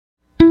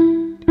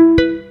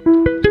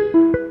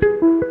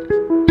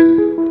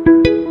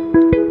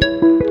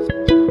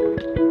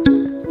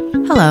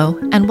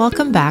and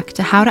welcome back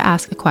to How to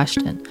Ask a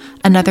Question,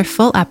 another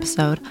full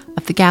episode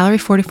of the Gallery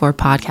 44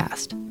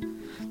 podcast.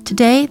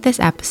 Today, this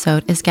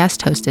episode is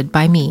guest hosted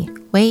by me,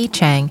 Weiyi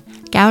Chang,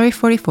 Gallery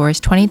 44's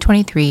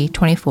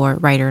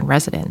 2023-24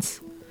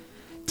 writer-in-residence.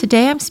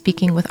 Today, I'm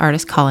speaking with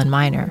artist Colin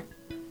Miner.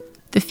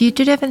 The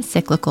fugitive and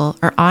cyclical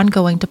are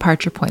ongoing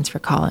departure points for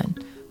Colin,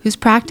 whose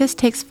practice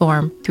takes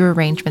form through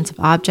arrangements of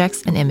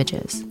objects and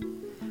images.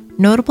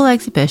 Notable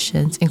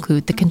exhibitions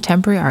include the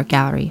Contemporary Art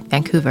Gallery,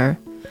 Vancouver,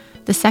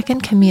 the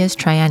Second Camille's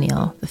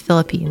Triennial, the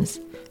Philippines,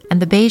 and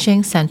the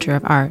Beijing Center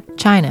of Art,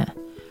 China.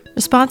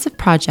 Responsive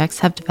projects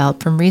have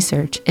developed from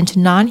research into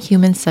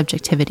non-human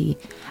subjectivity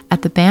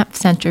at the Banff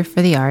Center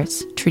for the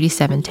Arts, Treaty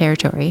 7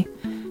 Territory,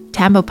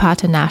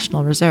 Tambopata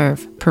National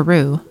Reserve,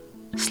 Peru,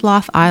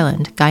 Sloth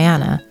Island,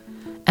 Guyana,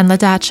 and La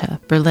Dacha,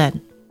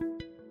 Berlin.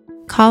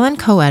 Colin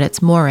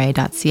co-edits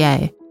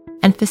Moray.ca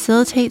and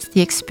facilitates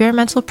the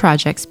experimental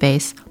project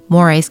space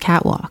Moray's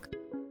Catwalk.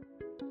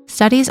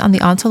 Studies on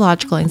the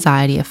ontological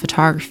anxiety of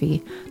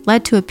photography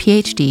led to a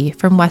PhD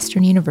from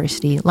Western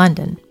University,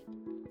 London.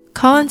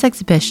 Colin's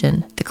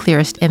exhibition, The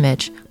Clearest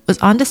Image, was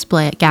on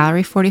display at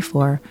Gallery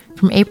 44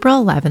 from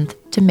April 11th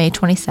to May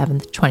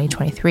 27th,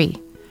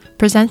 2023,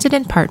 presented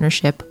in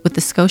partnership with the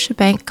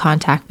Scotiabank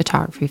Contact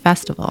Photography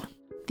Festival.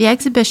 The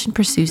exhibition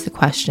pursues the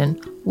question,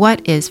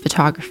 what is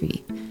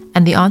photography,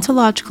 and the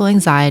ontological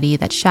anxiety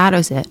that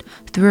shadows it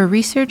through a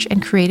research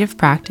and creative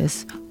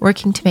practice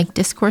working to make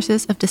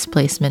discourses of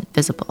displacement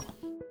visible.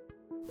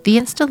 The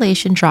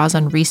installation draws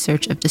on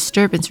research of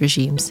disturbance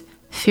regimes,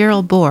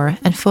 feral bore,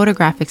 and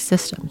photographic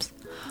systems,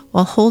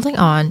 while holding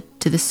on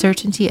to the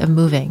certainty of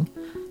moving,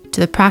 to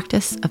the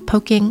practice of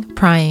poking,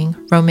 prying,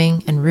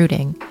 roaming, and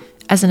rooting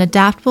as an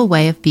adaptable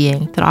way of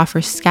being that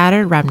offers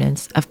scattered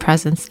remnants of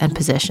presence and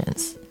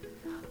positions.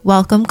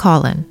 Welcome,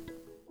 Colin.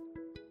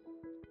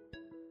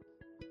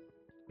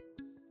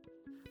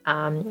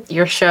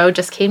 Your show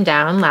just came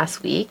down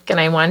last week, and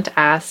I wanted to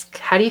ask,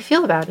 how do you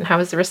feel about it, and how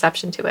was the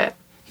reception to it?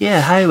 Yeah,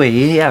 hi,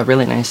 Weiyi. Yeah,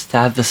 really nice to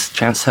have this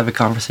chance to have a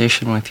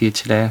conversation with you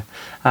today.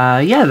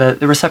 The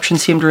reception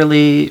seemed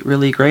really,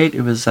 really great.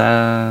 It was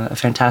a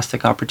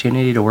fantastic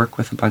opportunity to work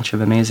with a bunch of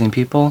amazing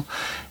people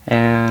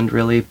and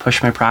really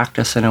push my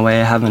practice in a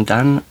way I haven't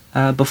done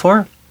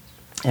before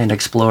and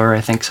explore,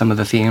 I think, some of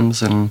the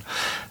themes and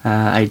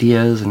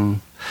ideas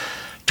and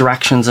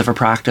directions of a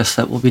practice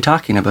that we'll be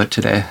talking about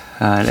today,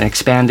 an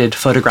expanded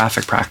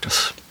photographic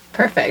practice.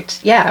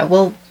 Perfect. Yeah,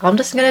 well, I'm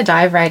just going to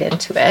dive right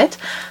into it.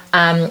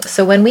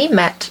 So when we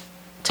met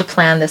to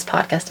plan this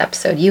podcast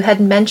episode, you had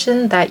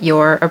mentioned that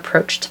your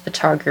approach to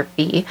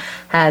photography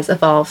has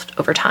evolved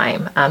over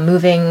time,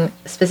 moving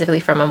specifically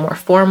from a more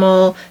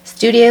formal,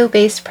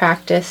 studio-based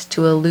practice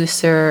to a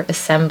looser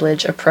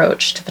assemblage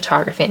approach to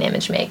photography and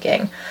image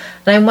making.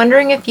 And I'm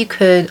wondering if you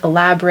could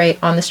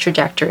elaborate on this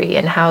trajectory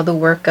and how the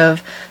work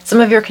of some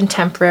of your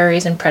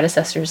contemporaries and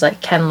predecessors like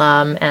Ken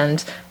Lum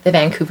and the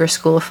Vancouver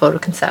School of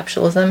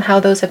Photoconceptualism, how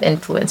those have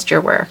influenced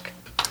your work.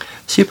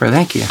 Super,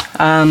 thank you.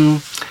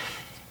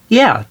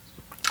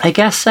 I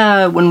guess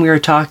when we were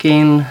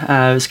talking,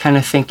 I was kind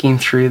of thinking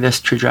through this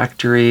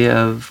trajectory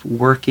of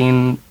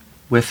working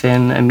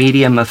within a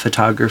medium of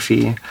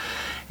photography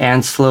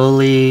and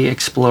slowly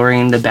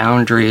exploring the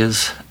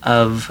boundaries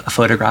of a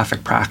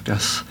photographic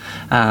practice.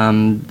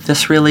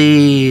 This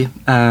really,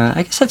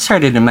 I guess it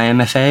started in my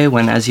MFA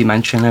when, as you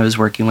mentioned, I was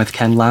working with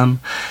Ken Lum.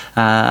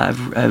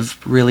 I've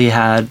really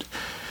had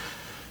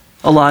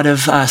a lot of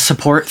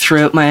support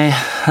throughout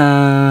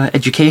my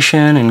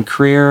education and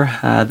career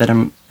that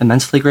I'm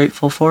immensely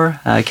grateful for.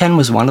 Ken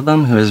was one of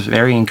them who was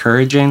very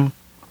encouraging.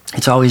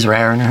 It's always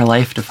rare in our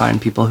life to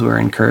find people who are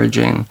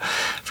encouraging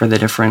for the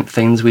different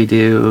things we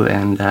do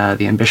and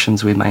the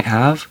ambitions we might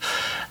have.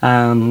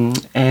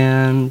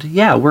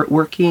 We're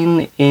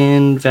working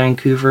in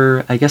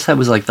Vancouver, I guess that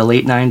was like the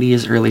late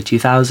 90s, early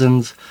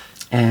 2000s.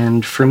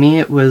 And for me,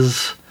 it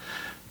was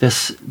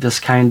this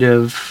kind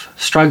of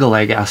struggle,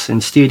 I guess,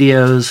 in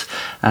studios,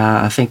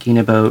 thinking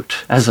about,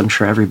 as I'm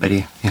sure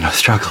everybody,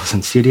 struggles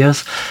in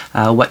studios,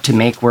 what to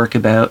make work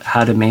about,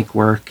 how to make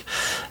work.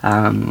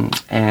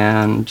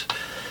 And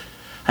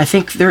I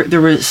think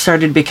there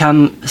started to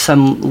become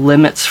some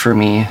limits for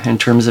me in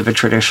terms of a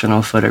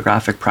traditional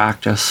photographic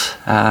practice.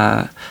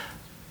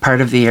 Part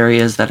of the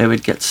areas that I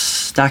would get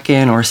stuck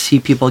in or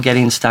see people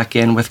getting stuck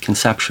in with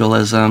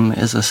conceptualism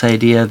is this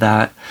idea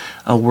that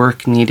a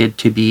work needed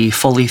to be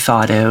fully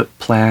thought out,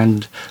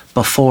 planned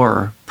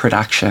before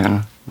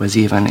production was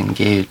even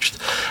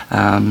engaged.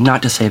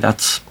 Not to say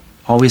that's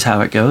always how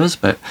it goes,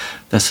 but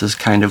this is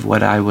kind of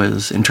what I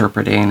was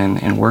interpreting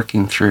and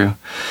working through.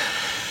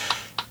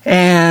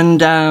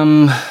 And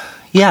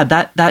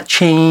that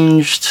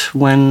changed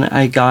when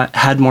I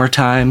had more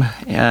time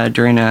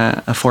during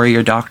a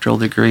 4-year doctoral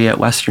degree at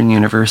Western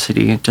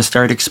University to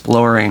start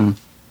exploring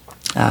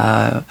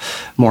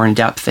more in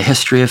depth the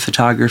history of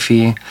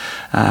photography,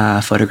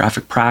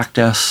 photographic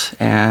practice,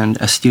 and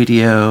a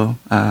studio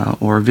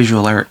or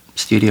visual art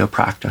studio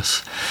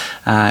practice.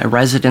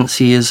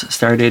 Residencies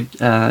started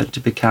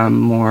to become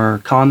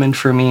more common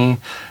for me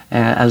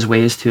as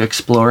ways to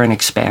explore and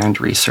expand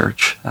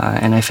research.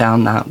 And I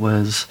found that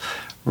was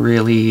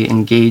really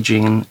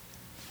engaging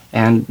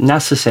and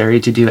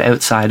necessary to do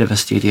outside of a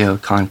studio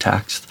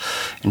context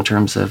in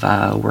terms of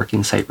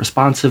working site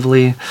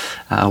responsively,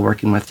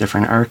 working with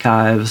different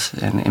archives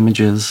and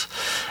images.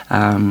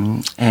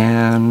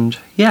 And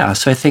yeah,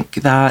 so I think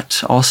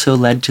that also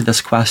led to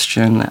this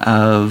question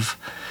of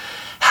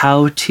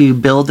how to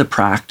build a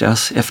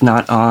practice, if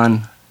not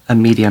on a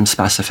medium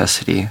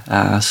specificity.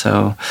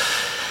 So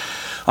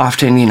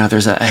often,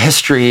 there's a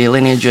history,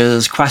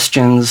 lineages,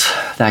 questions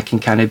that can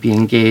kind of be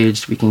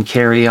engaged. We can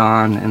carry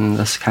on in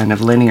this kind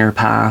of linear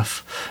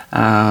path.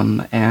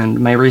 And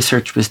my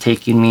research was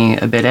taking me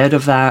a bit out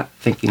of that,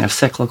 thinking of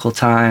cyclical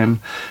time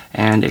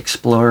and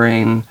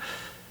exploring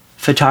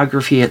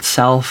photography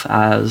itself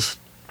as,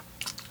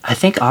 I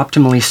think,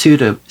 optimally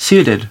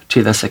suited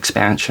to this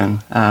expansion.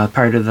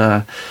 Part of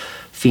the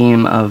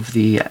theme of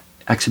the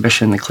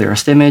exhibition, The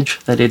Clearest Image,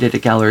 that I did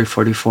at Gallery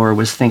 44,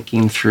 was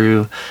thinking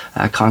through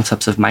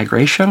concepts of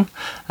migration.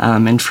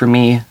 And for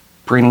me,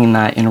 bringing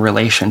that in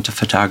relation to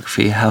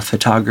photography, how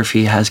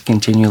photography has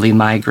continually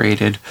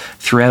migrated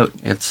throughout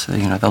its,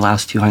 the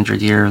last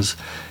 200 years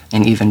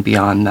and even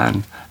beyond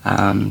then.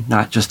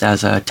 Not just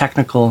as a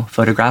technical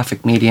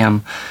photographic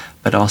medium,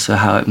 but also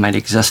how it might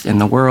exist in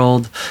the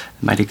world,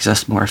 it might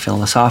exist more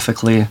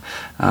philosophically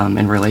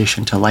in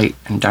relation to light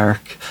and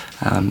dark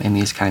and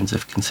these kinds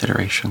of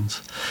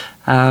considerations.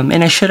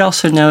 And I should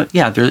also note,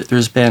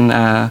 there's been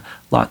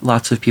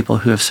lots of people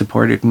who have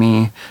supported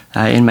me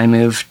in my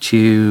move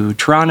to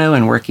Toronto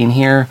and working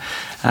here.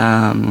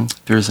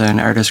 There's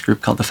an artist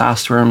group called the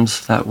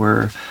Fastworms that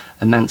were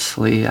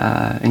immensely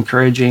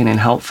encouraging and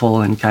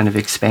helpful in kind of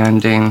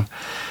expanding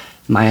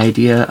my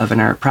idea of an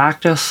art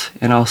practice,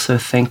 and also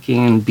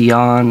thinking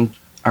beyond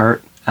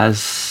art as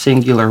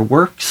singular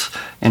works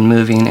and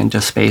moving into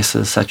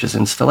spaces such as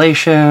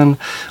installation,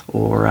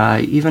 or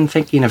even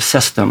thinking of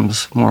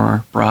systems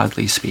more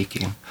broadly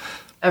speaking.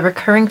 A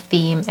recurring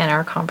theme in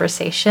our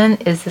conversation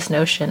is this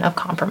notion of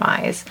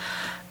compromise.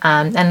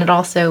 And it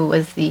also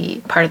was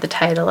the part of the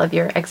title of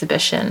your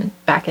exhibition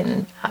back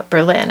in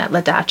Berlin at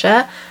La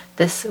Dacha,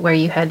 where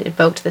you had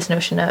evoked this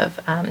notion of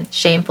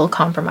shameful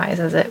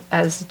compromise,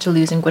 as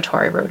Deleuze and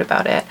Guattari wrote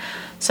about it.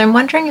 So I'm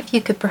wondering if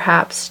you could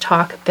perhaps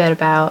talk a bit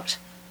about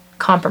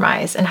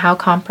compromise and how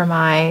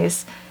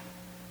compromise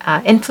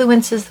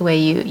influences the way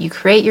you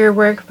create your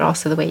work, but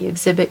also the way you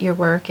exhibit your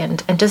work,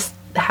 and just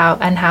how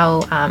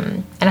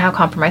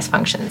compromise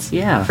functions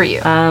for you.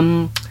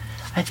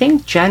 I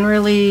think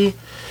generally,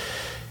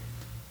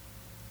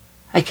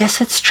 I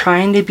guess it's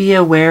trying to be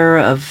aware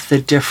of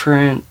the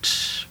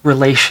different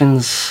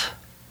relations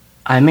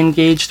I'm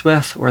engaged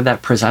with or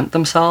that present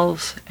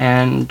themselves,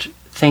 and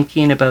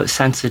thinking about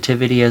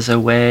sensitivity as a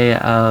way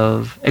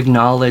of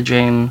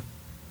acknowledging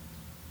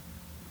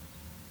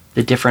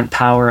the different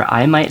power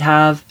I might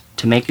have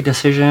to make a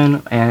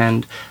decision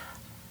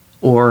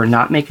or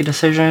not make a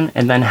decision,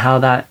 and then how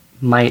that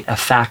might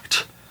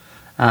affect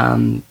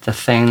the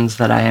things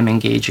that I am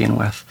engaging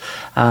with.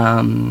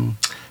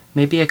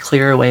 Maybe a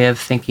clearer way of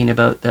thinking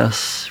about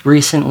this.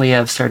 Recently,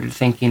 I've started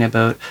thinking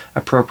about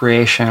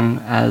appropriation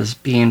as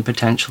being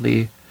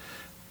potentially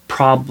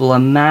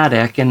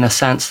problematic in the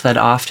sense that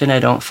often I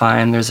don't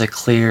find there's a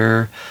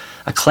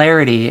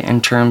clarity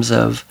in terms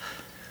of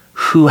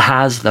who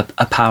has a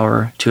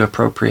power to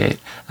appropriate.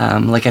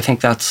 I think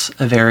that's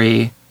a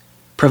very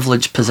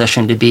privileged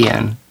position to be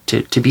in,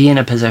 to be in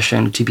a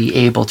position to be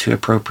able to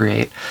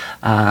appropriate.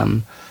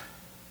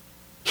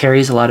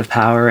 Carries a lot of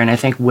power, and I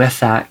think with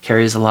that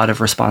carries a lot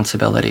of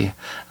responsibility.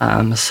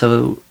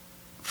 So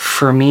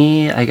for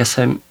me, I guess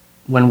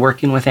when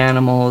working with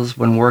animals,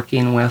 when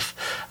working with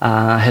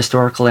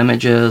historical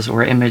images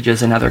or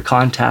images in other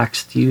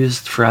contexts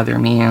used for other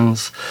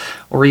means,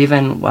 or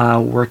even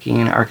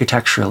working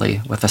architecturally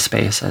with a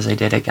space, as I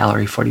did at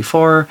Gallery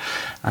 44,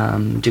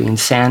 doing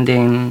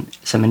sanding,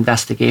 some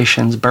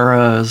investigations,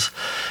 burrows,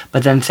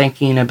 but then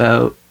thinking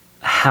about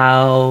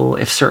how,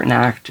 if certain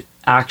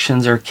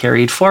actions are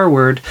carried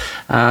forward,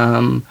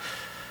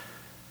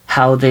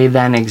 how they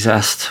then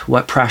exist,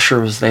 what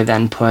pressures they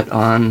then put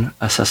on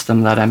a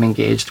system that I'm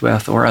engaged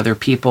with, or other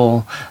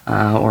people,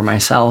 or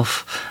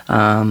myself,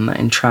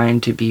 and trying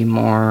to be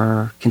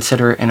more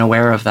considerate and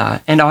aware of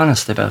that, and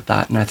honest about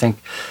that. And I think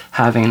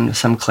having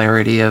some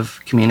clarity of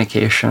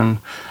communication,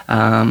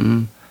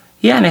 and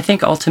I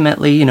think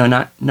ultimately,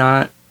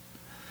 not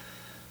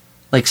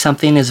like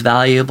something is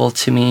valuable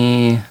to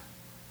me,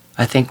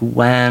 I think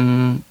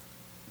when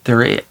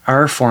there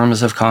are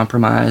forms of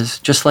compromise,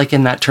 just like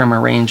in that term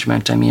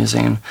arrangement I'm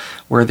using,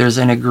 where there's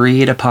an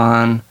agreed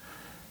upon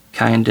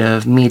kind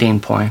of meeting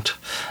point.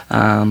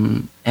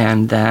 And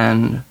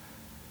then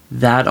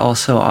that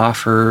also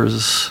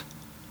offers,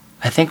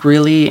 I think,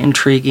 really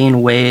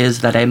intriguing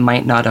ways that I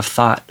might not have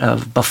thought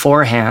of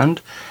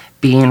beforehand,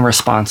 being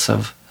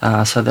responsive.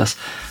 So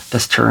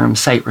this term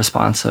site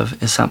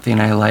responsive is something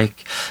I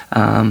like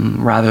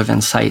rather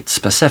than site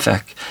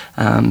specific,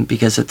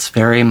 because it's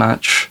very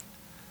much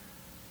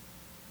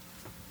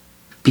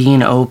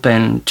being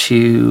open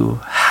to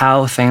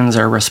how things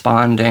are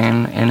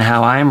responding and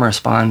how I'm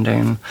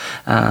responding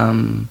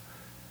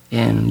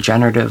in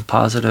generative,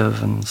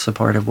 positive, and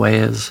supportive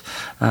ways.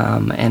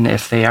 And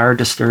if they are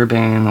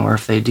disturbing or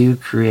if they do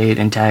create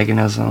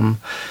antagonism,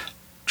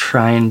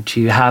 trying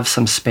to have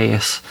some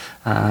space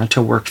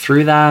to work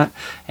through that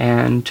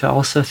and to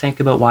also think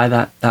about why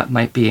that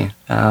might be,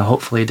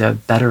 hopefully to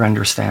better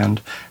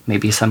understand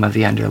maybe some of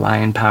the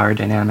underlying power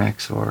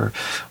dynamics or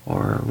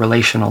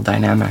relational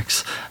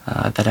dynamics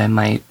that I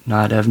might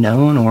not have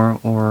known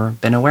or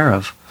been aware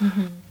of.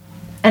 Mm-hmm.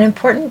 An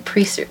important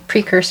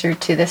precursor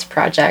to this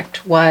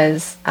project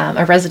was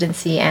a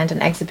residency and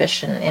an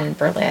exhibition in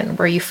Berlin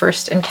where you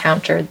first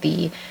encountered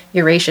the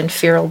Eurasian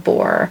feral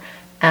boar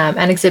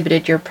and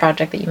exhibited your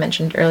project that you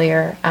mentioned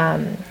earlier,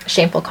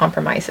 Shameful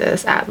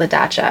Compromises at La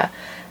Dacha.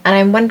 And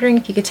I'm wondering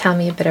if you could tell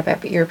me a bit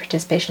about your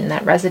participation in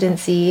that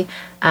residency,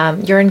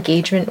 your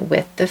engagement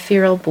with the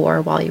feral boar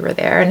while you were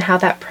there, and how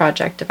that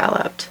project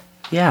developed.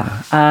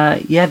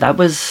 That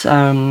was,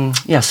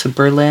 so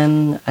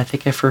Berlin, I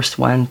think I first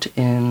went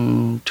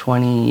in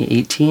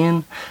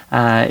 2018.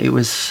 It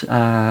was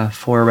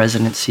for a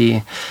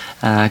residency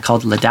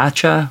called La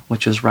Dacha,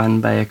 which was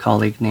run by a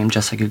colleague named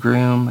Jessica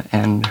Groom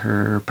and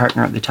her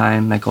partner at the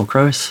time, Michael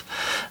Gross.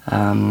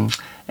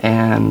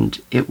 And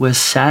it was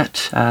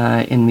set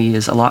in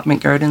these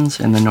allotment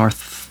gardens in the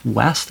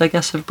northwest, I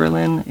guess, of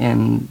Berlin,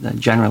 in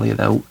generally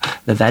the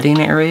Wedding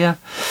area.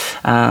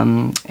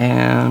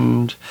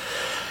 And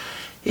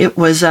it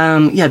was,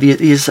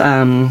 these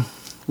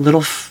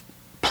little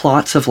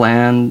plots of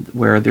land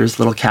where there's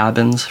little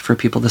cabins for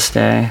people to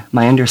stay.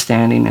 My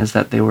understanding is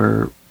that they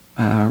were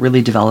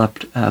really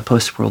developed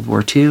post-World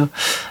War II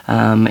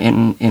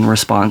in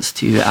response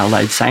to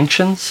Allied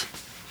sanctions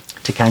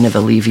to kind of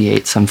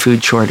alleviate some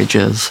food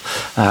shortages,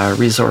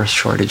 resource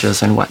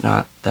shortages and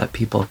whatnot, that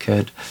people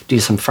could do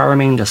some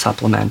farming to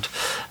supplement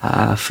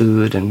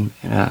food and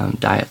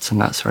diets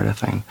and that sort of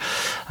thing.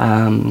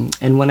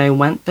 And when I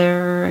went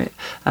there,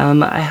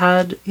 I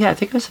had, I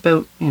think it was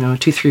about,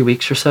 2-3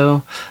 weeks or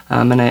so.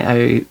 And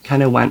I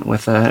kind of went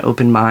with an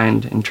open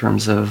mind in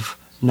terms of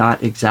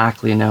not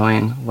exactly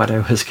knowing what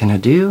I was going to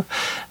do.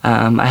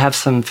 I have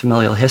some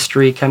familial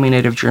history coming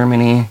out of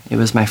Germany. It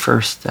was my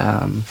first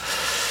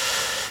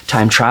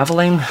time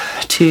traveling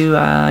to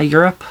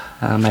Europe.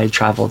 I had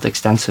traveled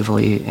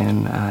extensively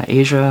in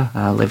Asia,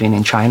 living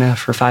in China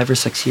for 5 or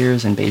 6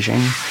 years in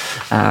Beijing.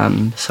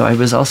 So I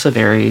was also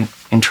very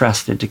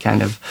interested to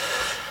kind of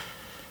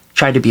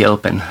try to be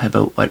open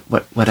about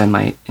what I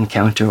might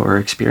encounter or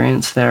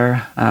experience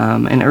there.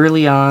 And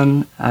early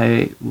on,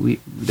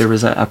 there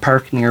was a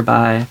park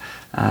nearby,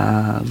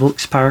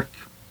 Volkspark,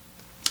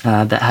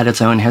 that had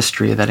its own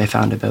history that I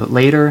found about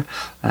later,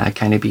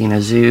 kind of being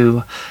a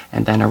zoo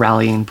and then a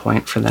rallying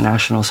point for the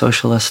National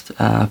Socialist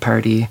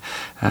Party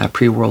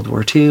pre-World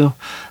War II.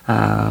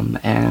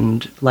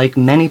 And like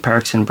many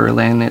parks in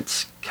Berlin,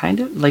 it's kind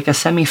of like a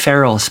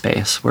semi-feral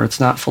space where it's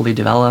not fully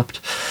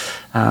developed.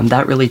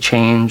 That really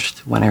changed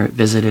when I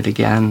visited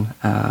again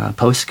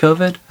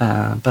post-COVID,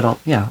 but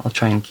I'll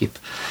try and keep,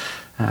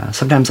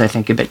 sometimes I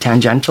think a bit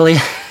tangentially,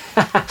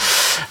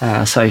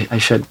 so I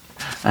should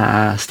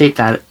state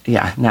that,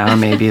 now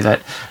maybe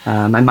that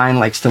my mind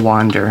likes to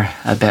wander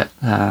a bit,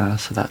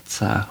 so that's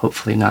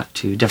hopefully not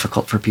too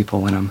difficult for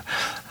people when I'm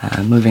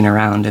moving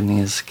around in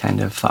these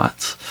kind of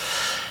thoughts.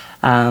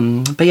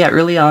 But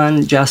early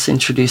on, Jess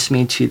introduced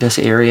me to this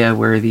area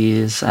where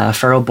these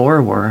feral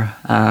boar were,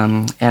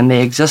 and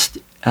they exist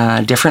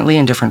differently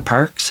in different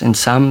parks. In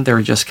some,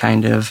 they're just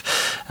kind of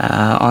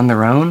on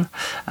their own.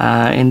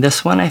 In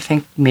this one, I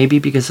think maybe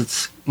because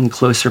it's in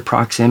closer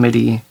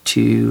proximity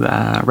to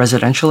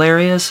residential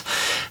areas,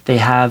 they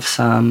have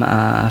some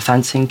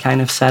fencing kind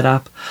of set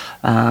up.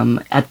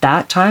 At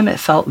that time,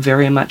 it felt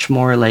very much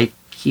more like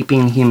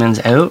keeping humans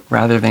out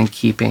rather than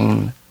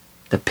keeping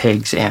the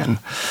pigs in,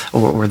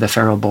 or the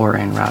feral boar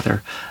in,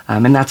 rather.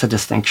 And that's a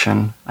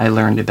distinction I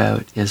learned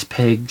about, is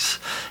pigs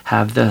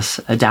have this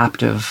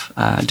adaptive,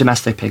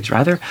 domestic pigs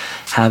rather,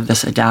 have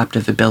this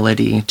adaptive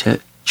ability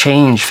to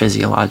change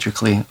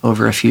physiologically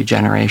over a few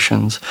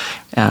generations.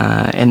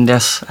 And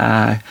this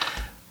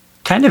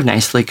kind of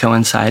nicely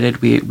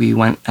coincided. We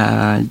went,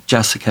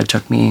 Jessica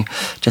took me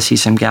to see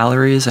some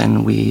galleries,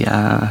 and we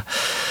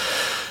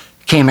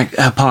came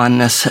upon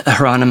this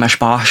Hieronymus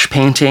Bosch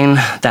painting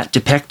that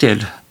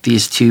depicted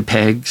these two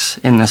pigs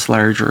in this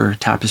larger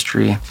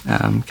tapestry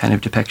kind of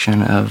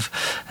depiction of,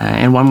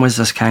 and one was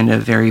this kind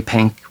of very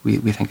pink, we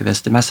think of this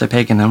domestic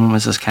pig, and then one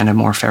was this kind of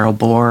more feral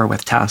boar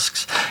with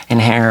tusks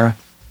and hair.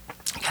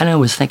 Kind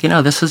of was thinking,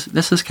 this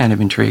is kind of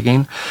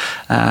intriguing,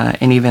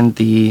 and even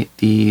the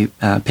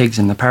pigs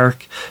in the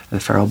park,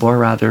 the feral boar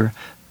rather,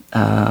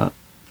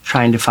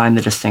 trying to find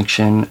the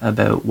distinction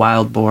about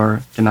wild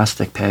boar,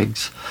 domestic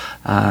pigs,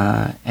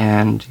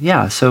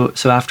 so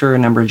after a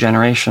number of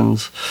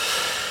generations,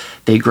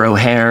 they grow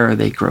hair,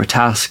 they grow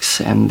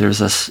tusks, and there's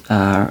this,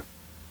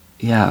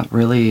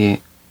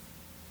 really,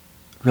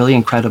 really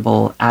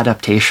incredible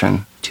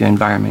adaptation to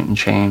environment and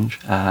change.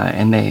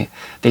 And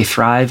they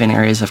thrive in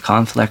areas of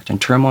conflict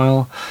and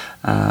turmoil,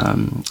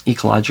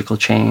 ecological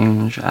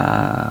change,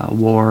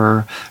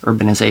 war,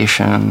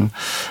 urbanization,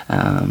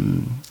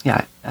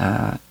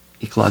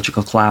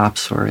 ecological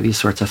collapse, or these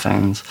sorts of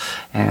things.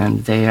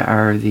 And they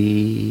are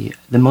the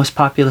most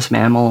populous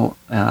mammal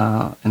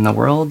in the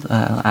world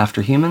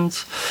after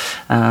humans.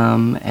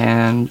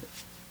 And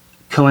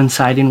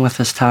coinciding with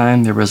this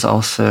time, there was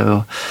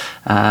also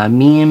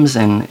memes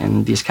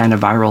and these kind of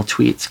viral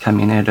tweets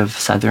coming out of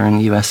southern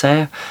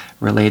USA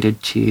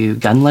related to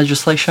gun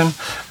legislation,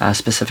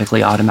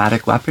 specifically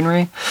automatic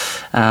weaponry,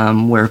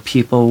 where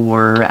people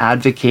were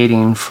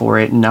advocating for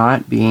it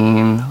not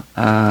being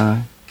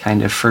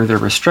kind of further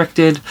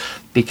restricted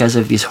because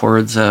of these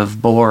hordes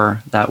of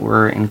boar that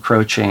were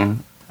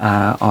encroaching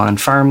on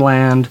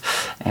farmland.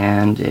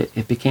 And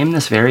it became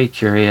this very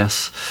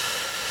curious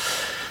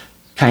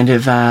kind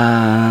of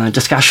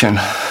discussion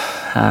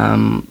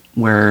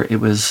where it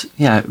was,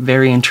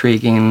 very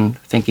intriguing,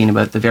 thinking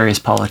about the various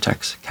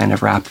politics kind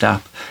of wrapped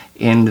up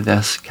in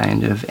this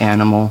kind of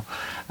animal.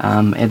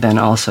 And then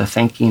also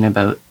thinking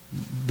about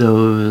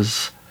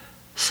those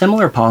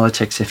similar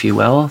politics, if you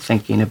will,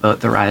 thinking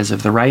about the rise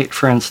of the right,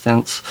 for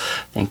instance,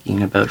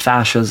 thinking about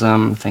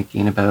fascism,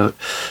 thinking about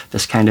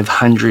this kind of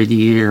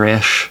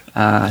 100-year-ish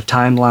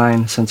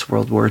timeline since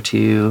World War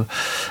II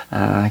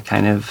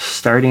kind of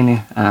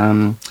starting,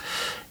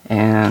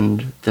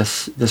 and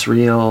this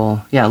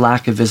real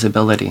lack of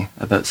visibility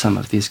about some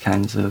of these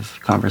kinds of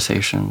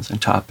conversations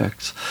and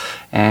topics.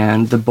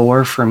 And the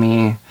boar, for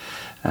me,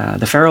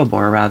 the feral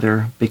boar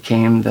rather,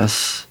 became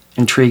this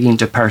intriguing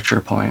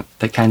departure point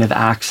that kind of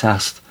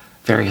accessed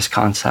various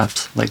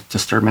concepts like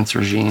disturbance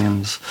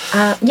regimes.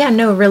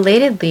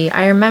 Relatedly,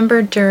 I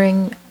remember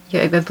during,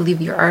 I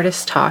believe, your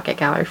artist talk at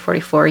Gallery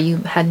 44, you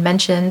had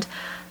mentioned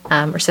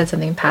or said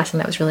something in passing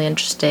that was really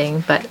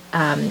interesting, but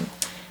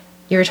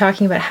you were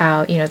talking about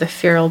how, the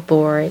feral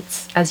boar,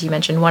 it's, as you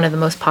mentioned, one of the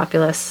most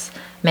populous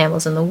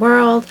mammals in the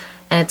world,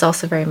 and it's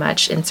also very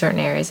much in certain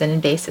areas an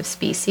invasive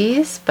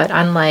species, but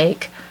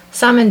unlike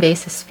some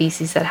invasive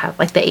species that have,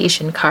 like the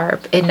Asian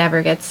carp,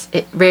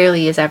 it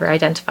rarely is ever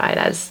identified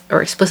as,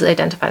 or explicitly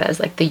identified as,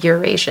 like the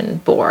Eurasian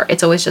boar.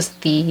 It's always just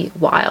the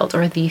wild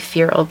or the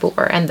feral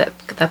boar, and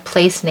the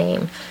place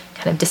name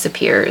kind of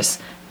disappears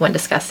when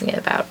discussing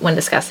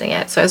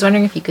it. So I was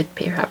wondering if you could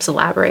perhaps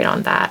elaborate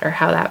on that, or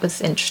how that was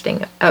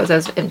interesting. That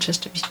was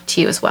interesting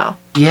to you as well.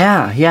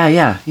 Yeah.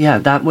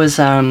 That was,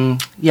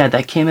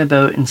 that came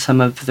about in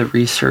some of the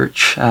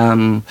research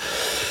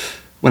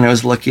when I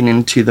was looking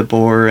into the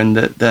boar, and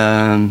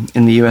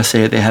in the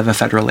USA they have a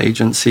federal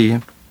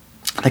agency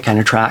that kind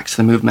of tracks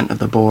the movement of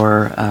the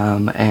boar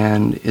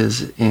and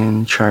is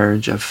in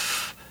charge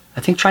of,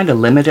 I think, trying to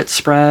limit its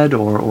spread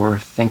or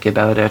think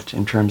about it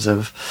in terms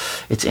of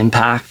its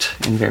impact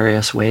in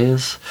various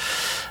ways.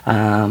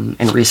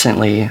 And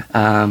recently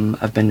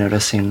I've been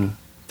noticing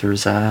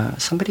there's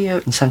somebody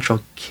out in central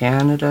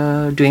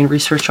Canada doing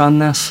research on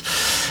this,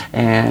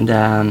 and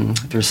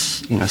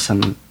there's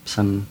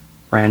some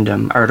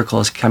random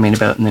articles coming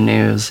about in the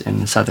news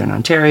in southern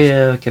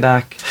Ontario,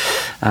 Quebec,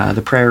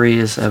 the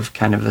prairies of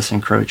kind of this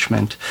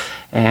encroachment.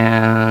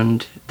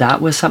 And that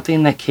was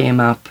something that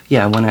came up,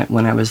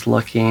 when I was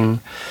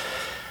looking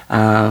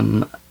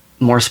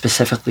more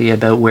specifically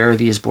about where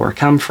these boar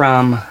come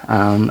from,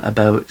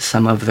 about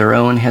some of their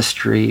own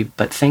history,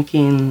 but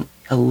thinking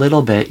a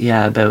little bit,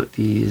 about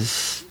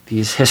these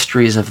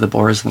histories of the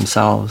boars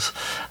themselves.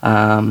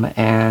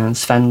 And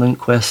Sven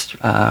Lundquist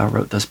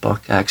wrote this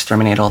book,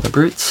 Exterminate All the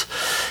Brutes,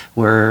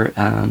 where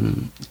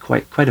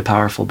quite a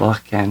powerful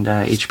book, and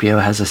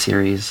HBO has a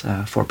series,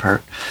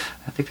 4-part.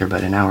 I think they're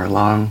about an hour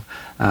long.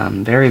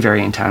 Very,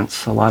 very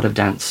intense, a lot of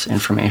dense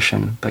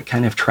information, but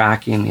kind of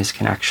tracking these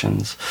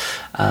connections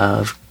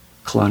of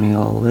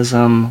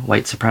colonialism,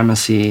 white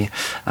supremacy,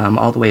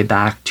 all the way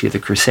back to the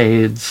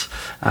Crusades.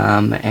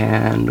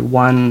 And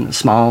one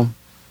small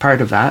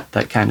part of that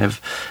kind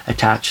of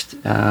attached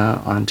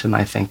onto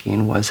my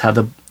thinking was how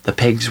the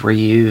pigs were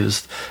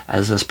used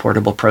as this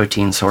portable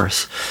protein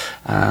source.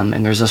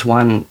 And there's this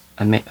one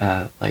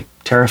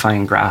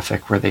terrifying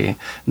graphic where they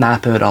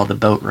map out all the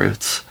boat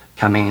routes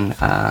coming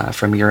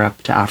from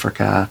Europe to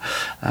Africa,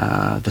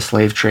 the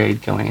slave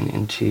trade going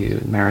into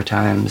the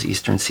Maritimes,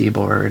 Eastern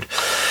Seaboard,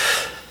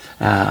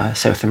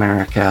 South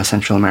America,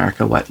 Central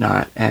America,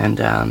 whatnot. And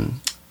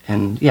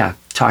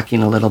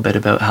talking a little bit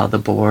about how the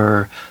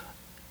boar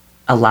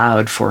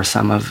allowed for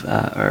some of,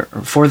 or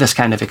for this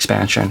kind of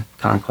expansion,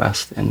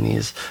 conquest, and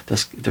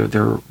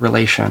their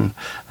relation,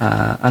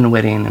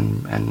 unwitting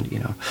and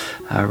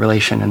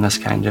relation in this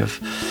kind of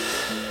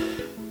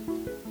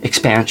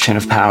expansion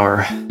of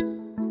power.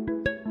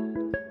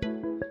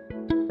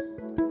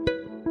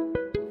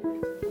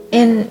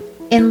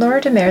 In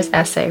Laura Demers'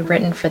 essay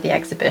written for the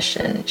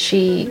exhibition,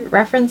 she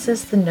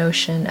references the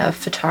notion of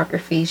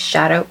photography's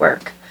shadow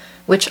work,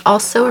 which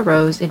also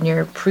arose in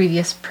your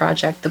previous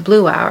project, The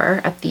Blue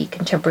Hour, at the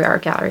Contemporary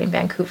Art Gallery in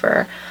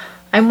Vancouver.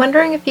 I'm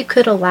wondering if you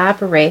could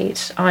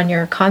elaborate on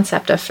your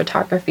concept of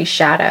photography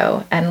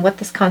shadow and what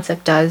this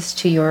concept does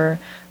to your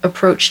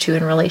approach to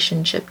and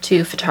relationship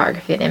to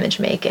photography and image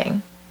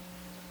making.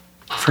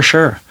 For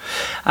sure.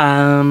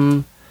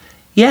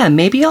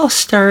 Maybe I'll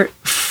start.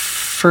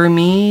 For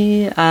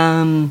me,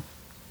 through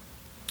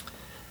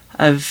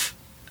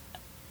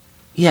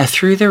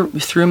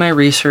my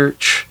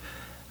research,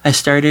 I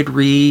started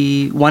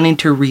wanting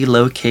to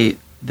relocate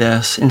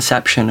this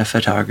inception of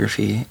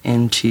photography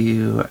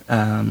into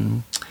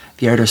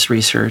the artist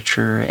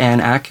researcher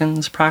Anne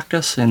Atkins'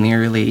 practice in the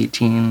early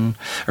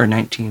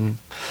 1900s,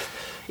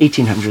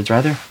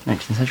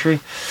 19th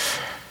century.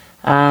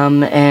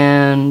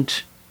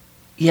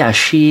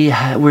 She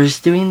was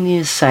doing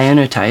these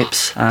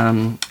cyanotypes.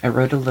 I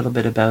wrote a little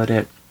bit about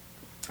it.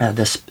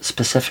 This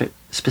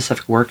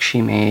specific work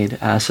she made.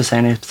 So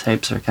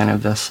cyanotypes are kind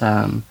of this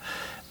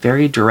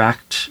very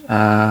direct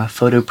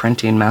photo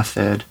printing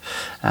method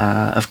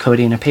of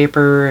coating a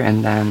paper,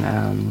 and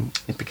then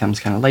it becomes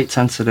kind of light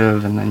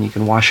sensitive, and then you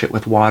can wash it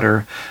with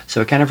water.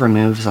 So it kind of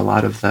removes a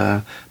lot of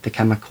the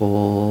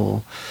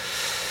chemical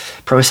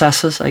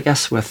processes, I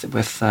guess,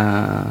 with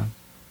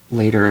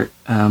later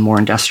more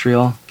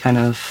industrial kind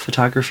of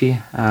photography.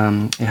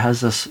 It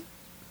has this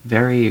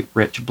very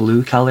rich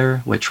blue color,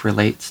 which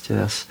relates to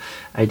this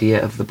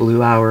idea of the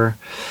blue hour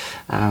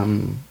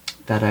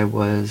that I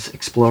was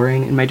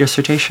exploring in my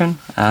dissertation.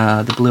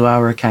 The blue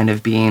hour kind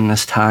of being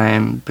this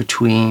time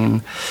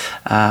between,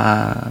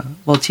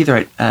 it's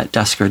either at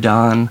dusk or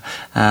dawn,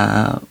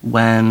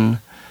 when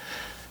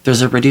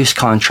there's a reduced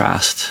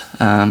contrast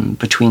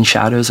between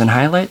shadows and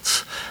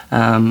highlights.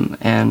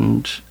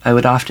 And I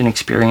would often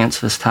experience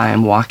this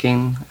time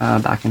walking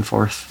back and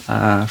forth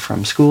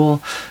from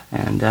school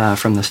and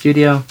from the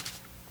studio.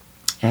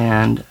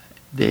 And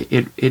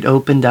it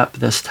opened up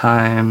this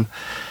time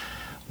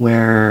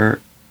where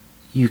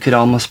you could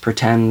almost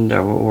pretend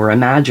or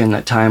imagine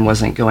that time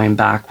wasn't going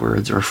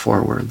backwards or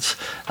forwards.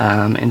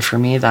 And for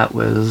me, that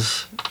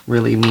was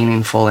really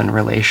meaningful in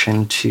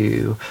relation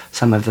to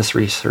some of this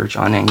research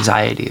on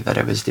anxiety that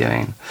I was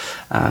doing.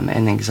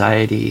 And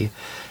anxiety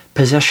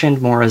positioned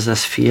more as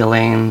this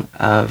feeling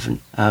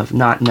of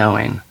not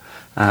knowing,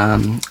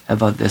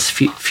 about this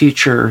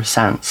future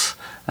sense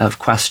of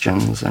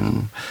questions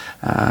and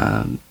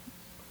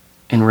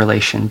in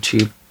relation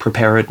to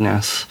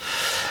preparedness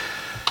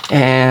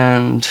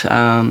and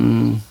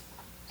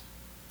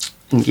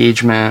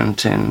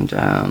engagement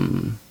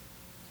and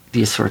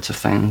these sorts of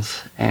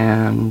things.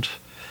 And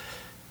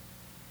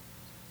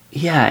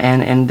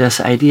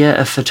this idea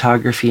of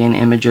photography and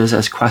images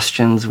as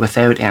questions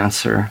without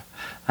answer,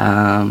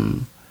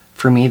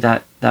 for me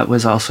that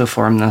was also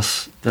formed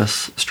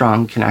this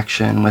strong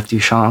connection with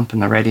Duchamp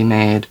and the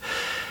ready-made,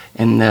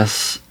 and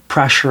this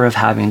pressure of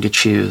having to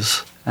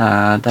choose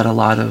that a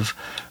lot of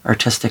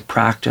artistic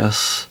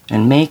practice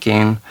and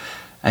making,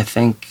 I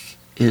think,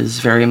 is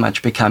very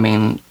much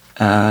becoming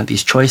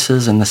these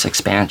choices and this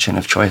expansion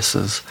of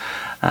choices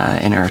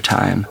in our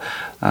time.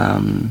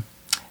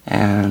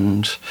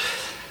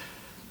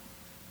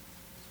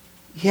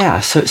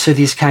 So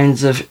these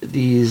kinds of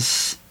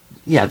this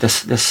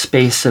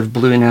space of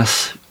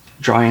blueness,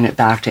 drawing it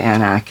back to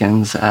Anne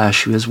Atkins,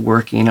 she was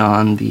working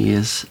on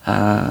these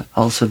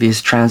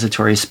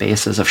transitory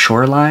spaces of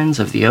shorelines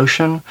of the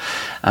ocean,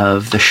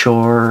 of the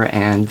shore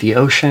and the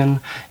ocean.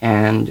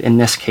 And in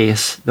this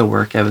case, the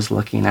work I was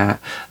looking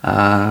at,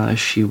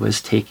 she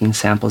was taking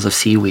samples of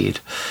seaweed.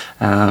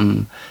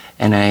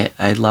 And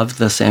I love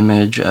this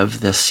image of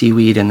the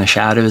seaweed and the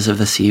shadows of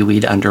the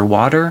seaweed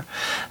underwater,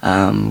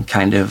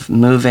 kind of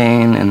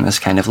moving in this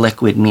kind of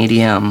liquid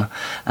medium.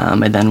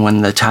 And then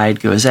when the tide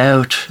goes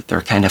out,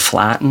 they're kind of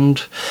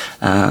flattened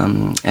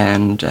and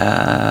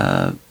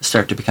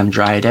start to become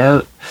dried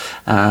out.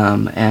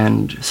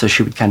 And so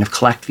she would kind of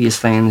collect these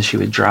things. She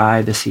would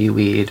dry the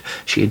seaweed.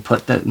 She'd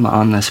put them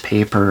on this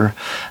paper,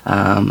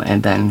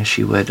 and then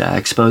she would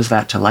expose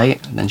that to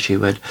light. And then she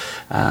would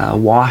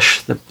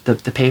wash the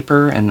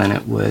paper, and then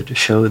it would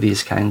show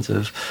these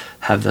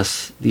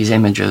these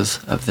images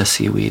of the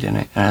seaweed in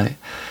it.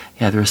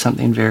 There was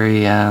something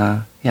very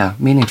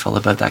meaningful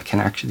about that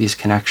connection, these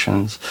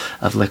connections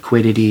of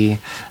liquidity,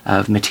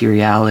 of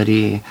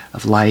materiality,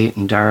 of light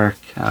and dark,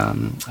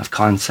 of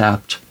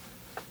concept.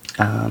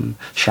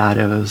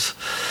 Shadows,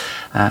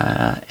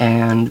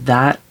 and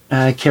that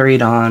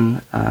carried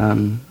on,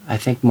 I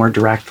think, more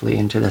directly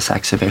into this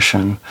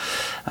exhibition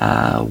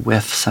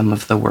with some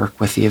of the work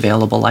with the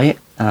available light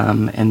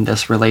and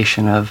this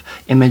relation of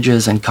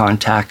images and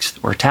context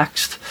or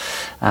text,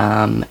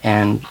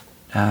 and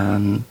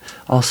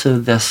also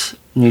this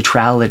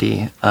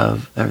neutrality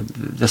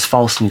this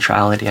false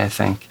neutrality, I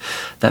think,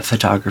 that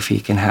photography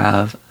can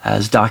have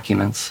as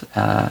documents,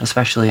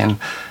 especially in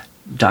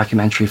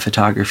documentary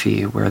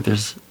photography, where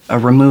there's a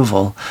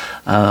removal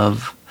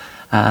of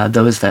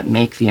those that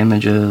make the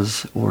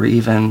images, or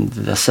even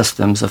the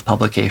systems of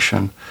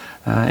publication.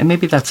 And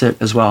maybe that's it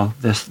as well.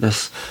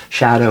 This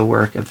shadow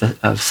work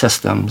of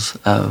systems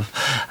of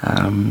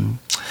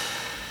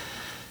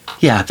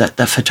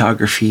that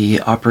photography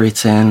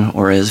operates in,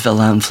 or as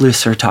Wilhelm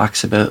Flusser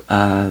talks about,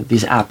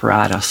 these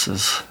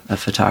apparatuses of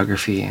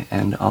photography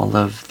and all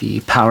of the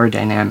power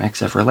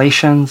dynamics of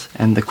relations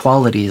and the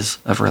qualities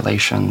of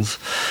relations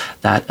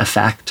that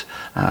affect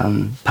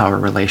power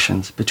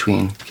relations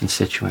between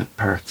constituent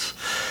parts.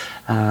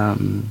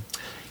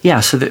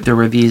 So there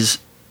were these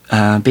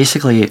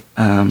basically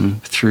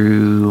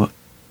through,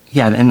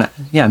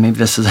 maybe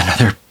this is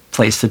another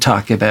place to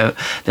talk about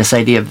this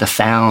idea of the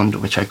found,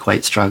 which I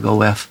quite struggle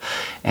with,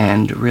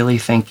 and really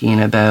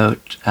thinking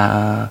about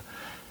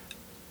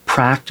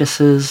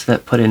practices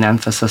that put an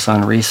emphasis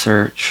on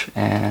research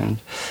and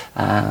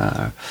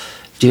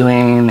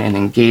doing and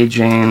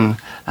engaging,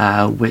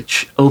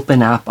 which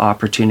open up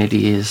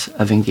opportunities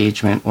of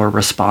engagement or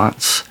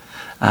response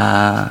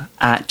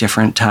at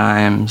different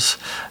times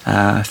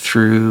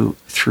through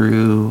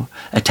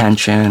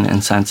attention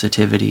and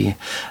sensitivity.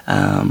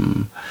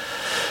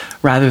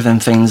 Rather than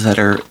things that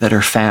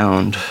are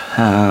found,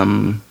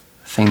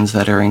 things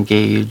that are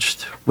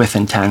engaged with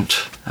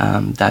intent,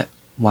 that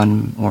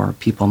one or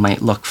people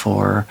might look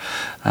for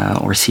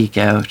or seek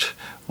out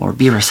or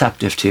be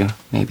receptive to,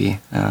 maybe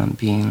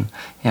being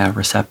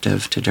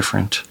receptive to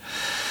different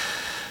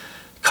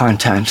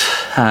content.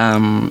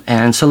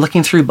 And so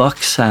looking through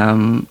books,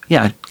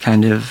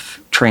 kind of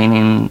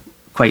training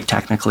quite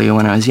technically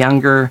when I was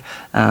younger,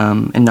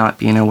 and not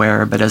being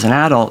aware, but as an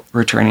adult,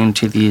 returning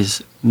to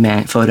these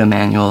photo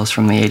manuals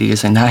from the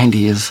 80s and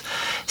 90s,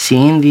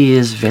 seeing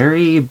these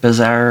very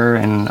bizarre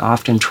and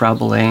often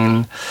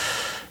troubling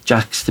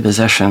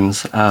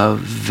juxtapositions of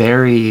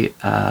very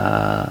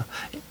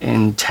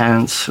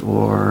intense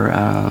or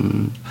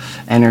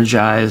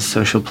energized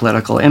social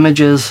political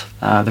images.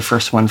 The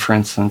first one, for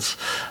instance,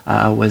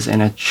 was in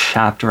a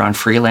chapter on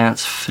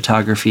freelance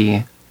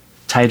photography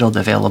titled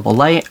Available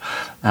Light,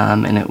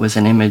 and it was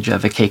an image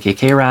of a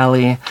KKK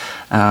rally,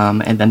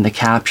 and then the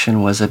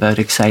caption was about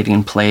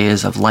exciting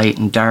plays of light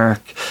and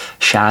dark,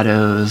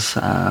 shadows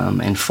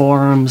and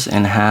forms,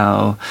 and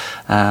how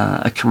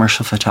a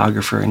commercial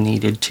photographer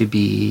needed to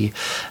be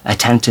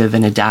attentive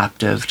and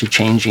adaptive to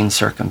changing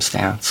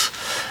circumstance.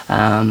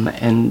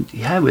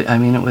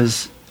 It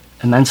was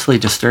immensely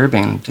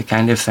disturbing to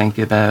kind of think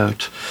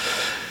about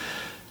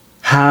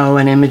how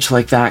an image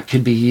like that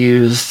could be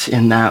used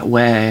in that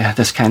way,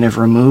 this kind of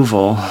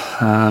removal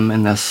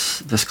and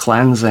this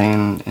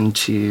cleansing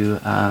into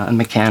a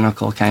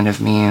mechanical kind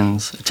of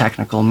means, a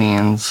technical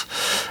means.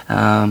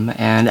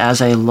 And as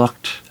I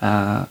looked,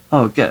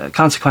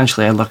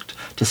 consequentially, I looked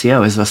to see,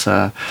 is this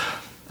a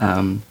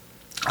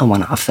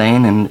one-off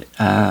thing? And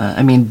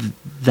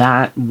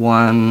that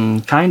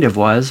one kind of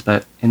was,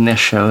 but in this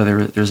show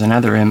there's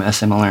another a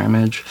similar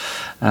image,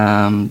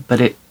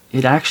 but it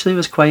actually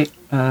was quite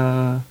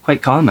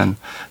common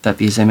that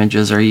these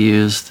images are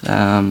used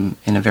in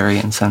a very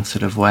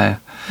insensitive way.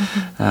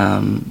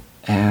 Mm-hmm.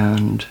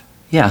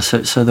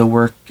 So the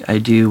work I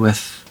do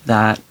with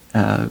that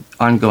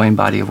ongoing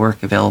body of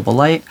work, Available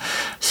Light,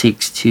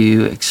 seeks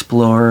to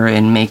explore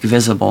and make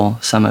visible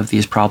some of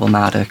these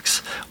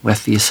problematics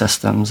with these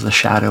systems, the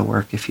shadow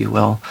work, if you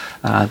will,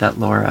 that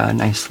Laura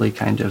nicely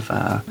kind of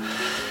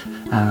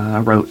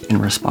wrote in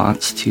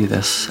response to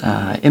this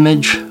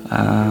image.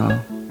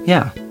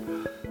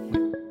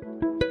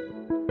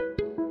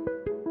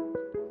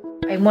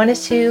 I wanted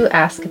to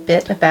ask a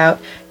bit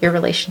about your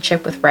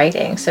relationship with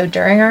writing. So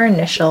during our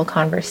initial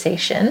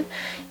conversation,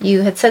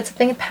 you had said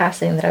something in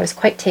passing that I was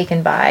quite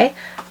taken by,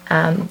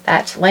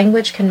 that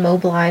language can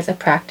mobilize a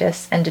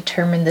practice and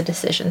determine the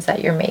decisions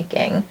that you're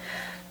making.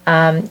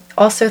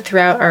 Also,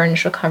 throughout our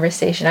initial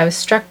conversation, I was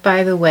struck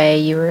by the way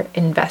you were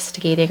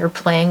investigating or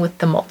playing with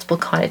the multiple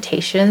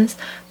connotations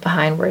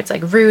behind words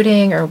like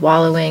rooting or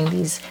wallowing,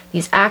 these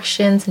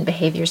actions and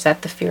behaviors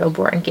that the feral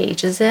boar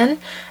engages in,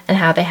 and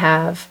how they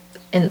have,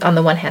 on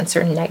the one hand,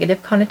 certain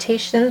negative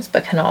connotations,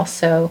 but can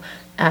also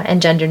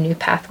engender new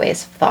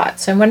pathways of thought.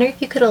 So I'm wondering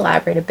if you could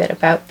elaborate a bit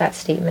about that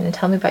statement and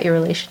tell me about your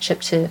relationship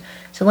to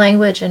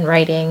language and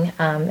writing,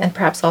 and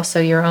perhaps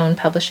also your own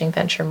publishing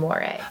venture,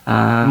 Moray.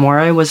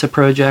 Moray was a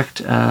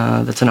project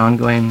that's an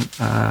ongoing,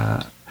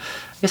 an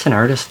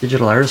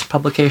digital artist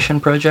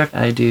publication project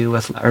I do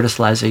with artist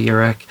Liza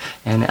Urich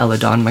and Ella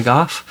Dawn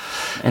McGough.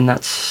 And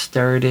that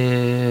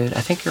started,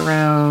 I think,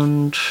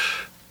 around,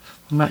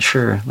 I'm not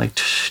sure, like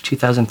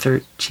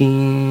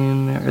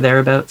 2013 or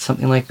thereabouts,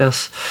 something like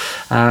this,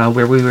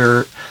 where we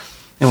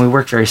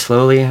worked very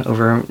slowly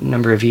over a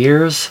number of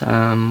years,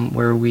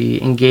 where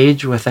we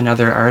engage with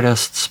another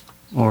artist's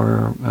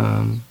or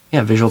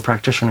visual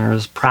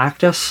practitioner's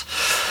practice.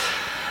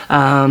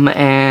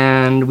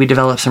 And we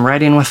develop some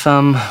writing with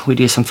them. We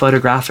do some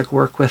photographic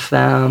work with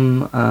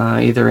them,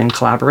 either in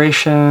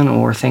collaboration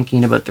or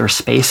thinking about their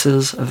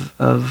spaces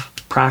of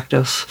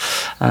practice,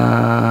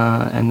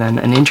 and then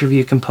an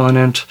interview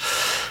component.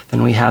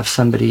 Then we have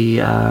somebody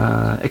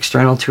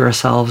external to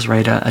ourselves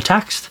write a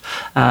text.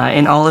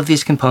 And all of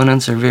these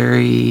components are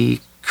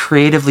very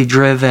creatively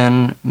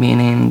driven,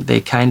 meaning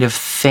they kind of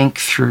think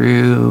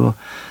through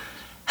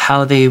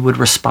how they would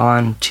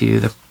respond to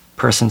the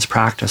person's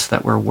practice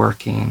that we're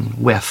working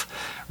with,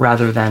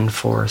 rather than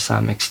for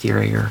some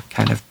exterior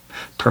kind of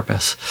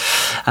purpose.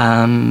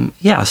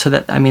 So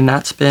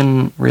that's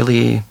been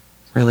really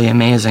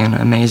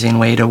amazing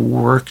way to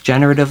work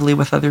generatively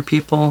with other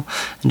people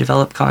and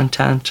develop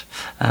content.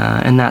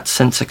 And that's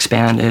since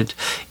expanded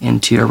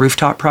into a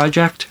rooftop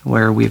project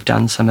where we've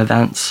done some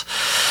events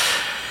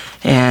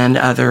and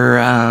other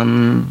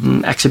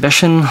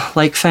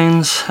exhibition-like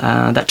things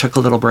that took a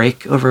little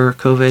break over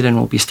COVID, and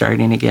we'll be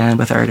starting again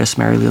with artists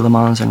Mary Lou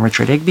Lamons and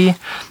Richard Igby.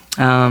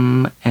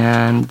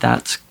 And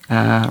that's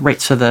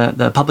right, so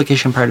the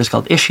publication part is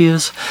called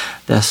Issues.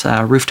 This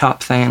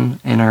rooftop thing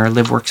in our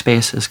live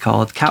workspace is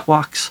called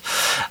Catwalks.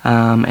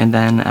 And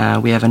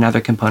then we have another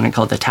component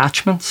called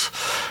Attachments,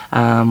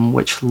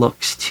 which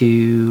looks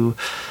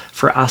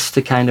for us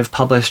to kind of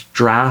publish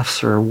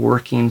drafts or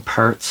working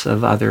parts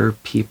of other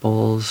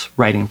people's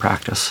writing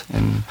practice.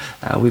 And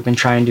we've been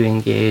trying to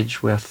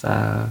engage with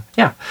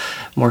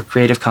more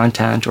creative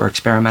content or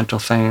experimental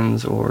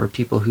things, or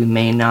people who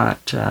may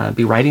not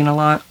be writing a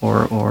lot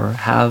or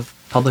have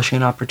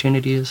publishing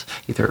opportunities,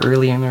 either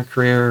early in their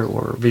career,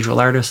 or visual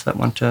artists that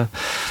want to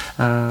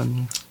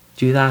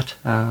do that.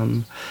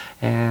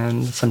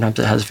 And sometimes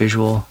it has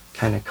visual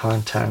kind of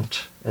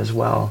content as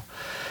well.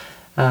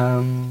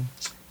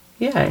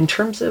 In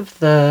terms of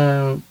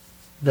the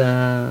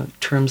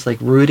terms like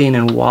rooting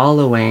and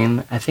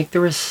wallowing, I think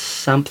there was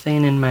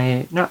something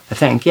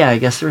I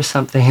guess there was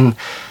something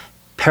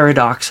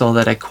paradoxical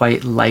that I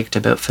quite liked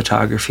about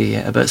photography,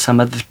 about some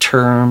of the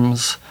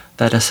terms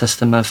that a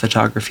system of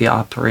photography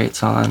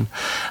operates on,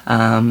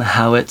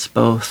 how it's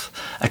both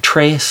a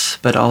trace,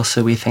 but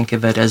also we think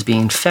of it as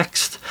being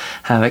fixed,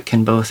 how it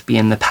can both be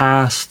in the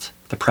past,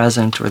 the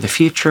present, or the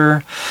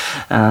future,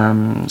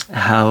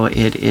 how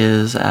it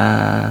is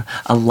a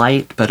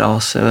light, but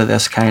also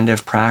this kind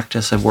of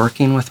practice of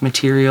working with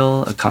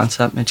material, a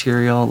concept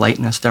material,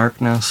 lightness,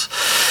 darkness,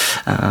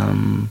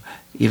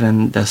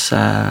 even this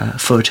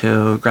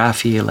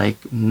photography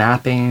like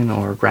mapping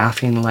or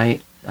graphing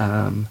light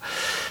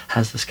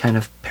has this kind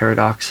of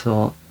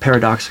paradoxical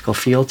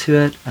feel to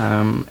it.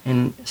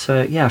 And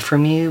so, for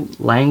me,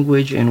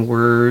 language and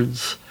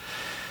words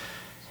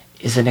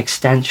is an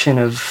extension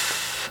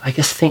of, I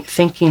guess,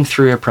 thinking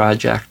through a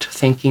project,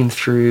 thinking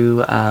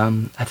through,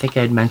 I think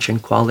I had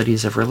mentioned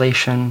qualities of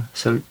relation.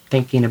 So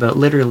thinking about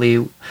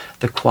literally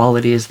the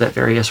qualities that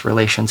various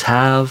relations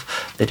have,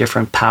 the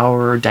different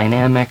power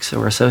dynamics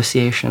or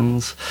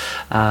associations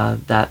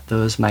that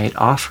those might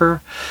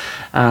offer.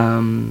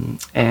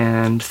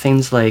 And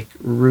things like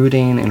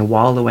rooting and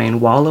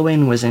wallowing.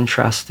 Wallowing was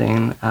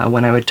interesting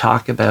when I would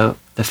talk about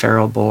the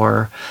feral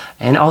boar,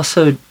 and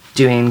also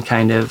doing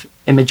kind of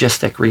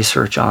imagistic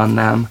research on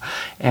them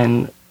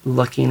and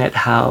looking at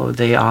how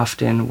they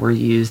often were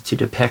used to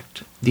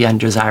depict the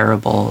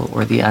undesirable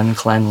or the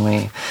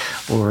uncleanly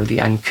or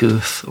the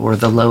uncouth or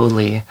the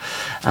lowly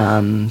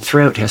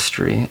throughout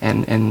history,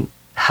 and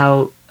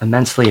how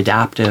immensely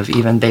adaptive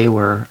even they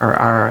were or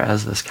are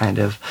as this kind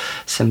of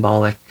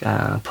symbolic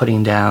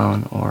putting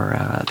down or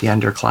the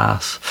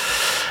underclass,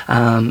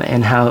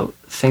 and how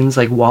things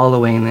like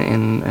wallowing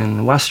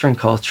in Western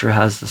culture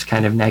has this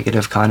kind of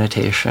negative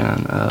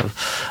connotation of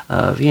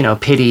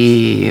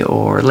pity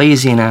or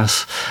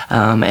laziness,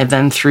 and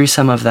then through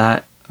some of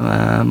that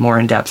more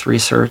in-depth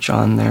research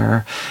on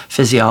their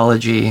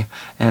physiology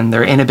and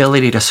their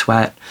inability to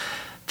sweat,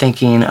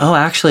 thinking,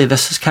 actually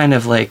this is kind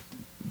of like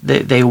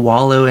they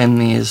wallow in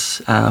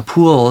these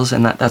pools,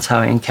 and that's how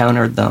I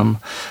encountered them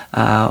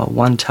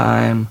one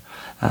time.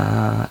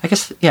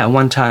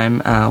 One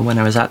time when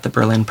I was at the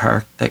Berlin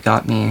Park, that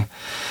got me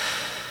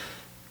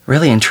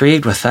really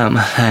intrigued with them,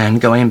 and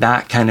going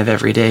back kind of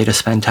every day to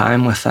spend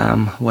time with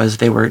them was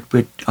they would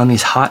on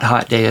these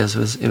hot days.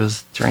 It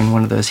was during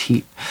one of those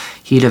heat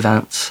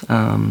events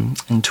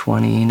in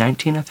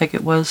 2019, I think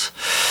it was.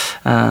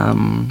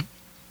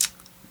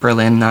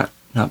 Berlin not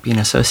being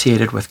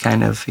associated with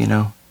kind of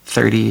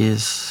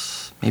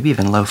 30s, maybe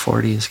even low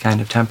 40s kind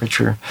of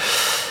temperature.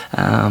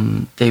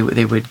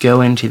 They would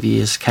go into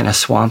these kind of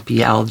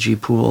swampy algae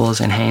pools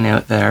and hang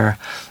out there.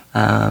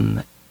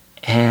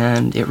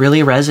 And it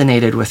really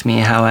resonated with me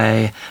how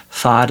I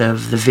thought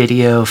of the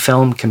video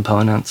film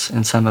components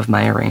in some of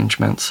my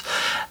arrangements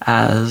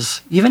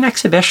as even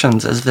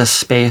exhibitions, as this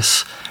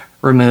space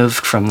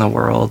removed from the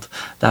world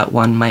that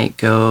one might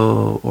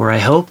go, or I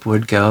hope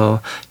would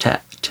go,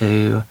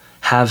 to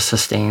have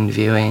sustained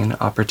viewing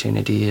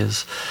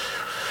opportunities.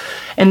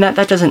 And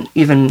that doesn't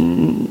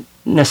even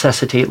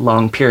necessitate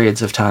long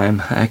periods of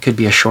time. It could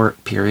be a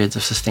short periods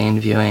of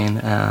sustained viewing.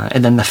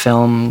 And then the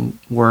film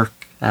work,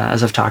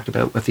 as I've talked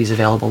about with these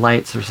available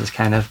lights, there's this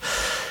kind of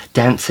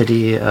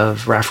density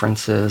of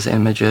references,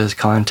 images,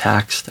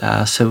 context.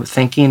 So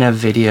thinking of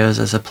videos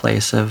as a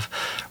place of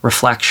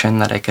reflection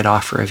that I could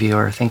offer a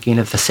viewer, thinking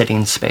of the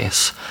sitting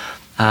space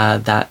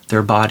that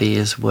their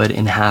bodies would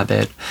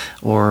inhabit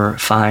or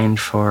find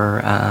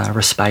for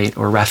respite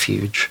or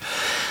refuge.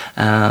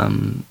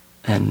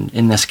 And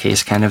in this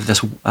case, kind of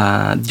this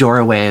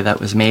doorway that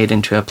was made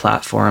into a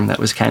platform that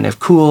was kind of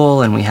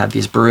cool, and we had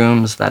these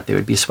brooms that they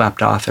would be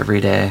swept off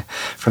every day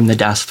from the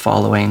dust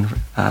following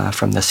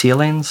from the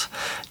ceilings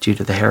due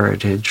to the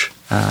heritage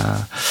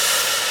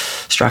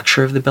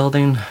structure of the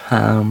building.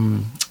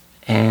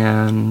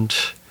 And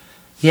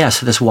yeah,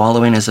 so this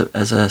wallowing as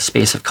a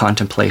space of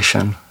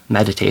contemplation,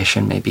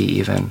 meditation, maybe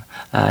even.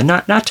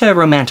 Not to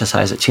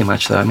romanticize it too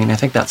much, though. I mean, I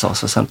think that's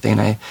also something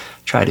I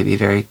try to be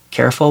very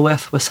careful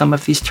with some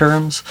of these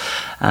terms,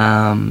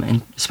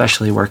 and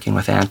especially working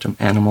with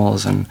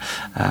animals and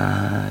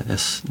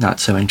this not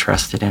so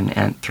interested in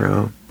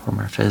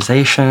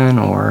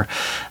anthropomorphization or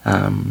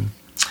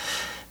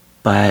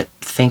but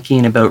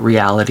thinking about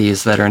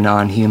realities that are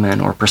non-human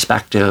or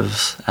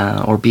perspectives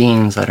or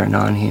beings that are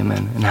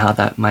non-human and how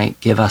that might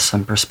give us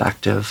some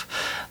perspective.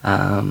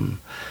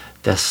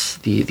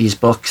 These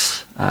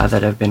books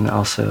that I've been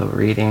also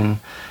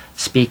reading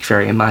speak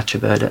very much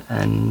about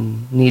a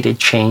needed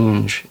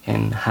change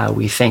in how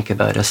we think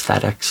about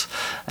aesthetics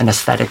and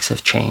aesthetics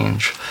of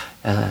change,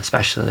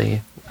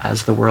 especially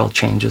as the world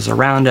changes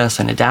around us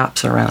and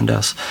adapts around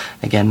us.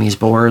 Again, these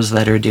boars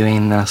that are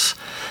doing this.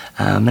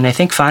 And I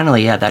think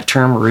finally, that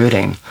term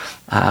rooting,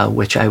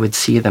 which I would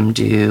see them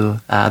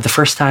do, the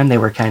first time they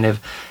were kind of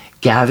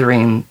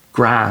gathering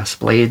grass,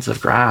 blades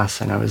of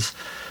grass, and I was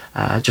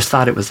just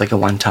thought it was like a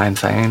one-time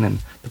thing,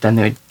 but then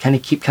they would kind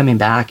of keep coming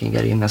back and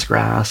getting this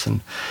grass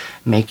and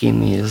making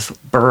these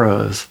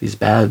burrows, these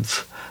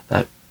beds.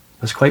 That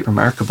was quite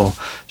remarkable,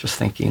 just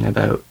thinking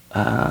about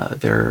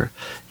them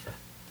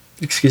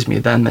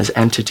as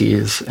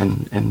entities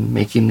and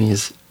making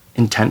these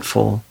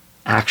intentful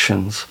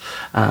actions.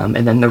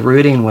 And then the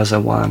rooting was a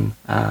one,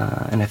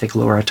 and I think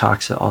Laura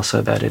talks also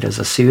about it as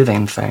a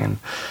soothing thing,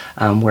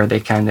 where they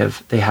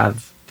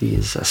have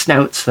these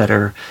snouts that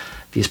are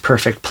these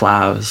perfect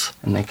plows,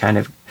 and they kind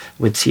of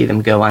would see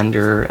them go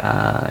under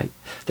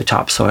the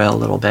topsoil a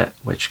little bit,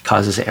 which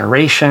causes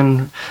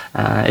aeration.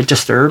 It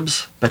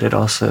disturbs, but it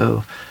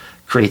also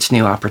creates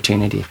new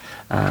opportunity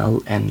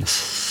and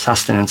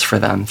sustenance for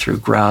them through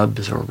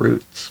grubs or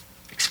roots,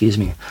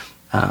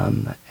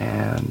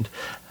 and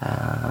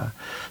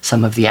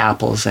some of the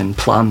apples and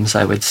plums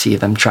I would see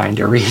them trying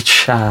to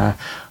reach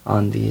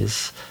on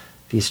these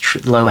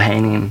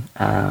low-hanging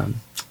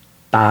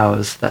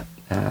boughs that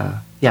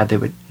they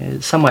would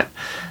somewhat,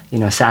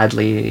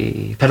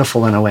 sadly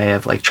pitiful in a way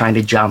of like trying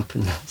to jump,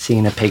 and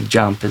seeing a pig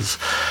jump is,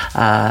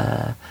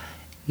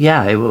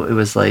 it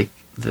was like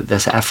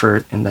this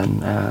effort, and then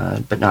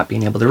but not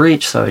being able to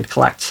reach. So I'd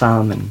collect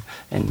some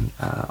and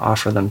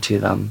offer them to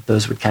them.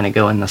 Those would kind of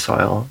go in the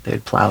soil.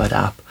 They'd plow it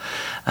up.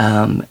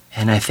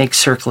 And I think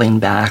circling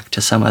back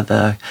to some of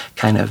the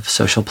kind of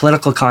social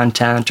political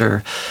content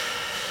or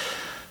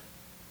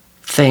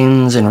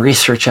things and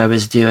research I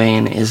was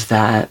doing is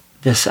that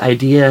this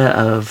idea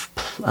of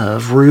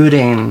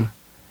rooting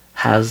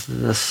has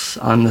this,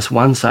 on this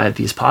one side,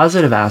 these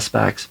positive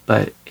aspects,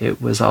 but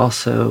it was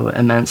also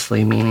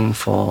immensely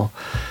meaningful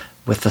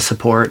with the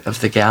support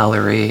of the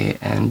gallery.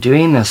 And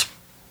doing this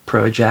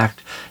project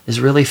is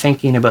really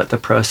thinking about the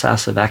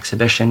process of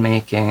exhibition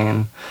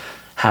making,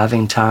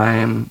 having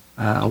time,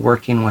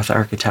 working with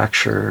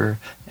architecture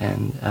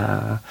and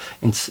the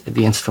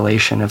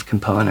installation of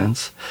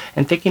components,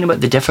 and thinking about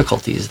the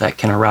difficulties that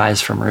can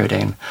arise from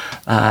rooting.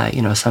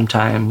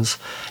 Sometimes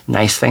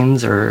nice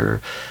things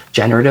or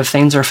generative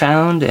things are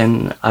found,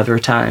 and other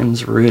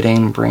times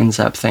rooting brings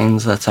up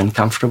things that's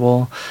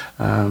uncomfortable,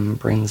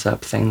 brings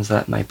up things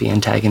that might be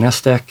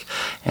antagonistic.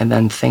 And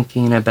then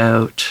thinking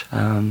about,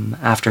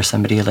 after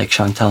somebody like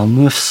Chantal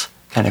Mouffe's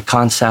kind of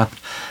concept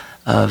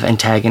of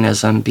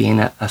antagonism being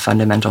a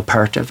fundamental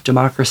part of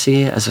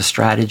democracy as a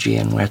strategy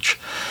in which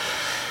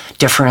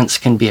difference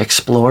can be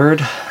explored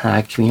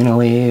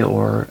communally,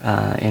 or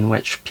in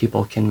which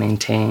people can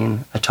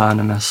maintain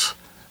autonomous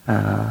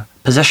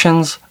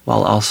positions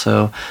while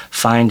also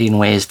finding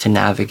ways to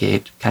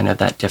navigate kind of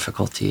that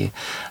difficulty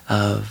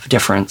of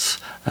difference,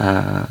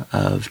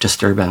 of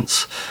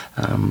disturbance.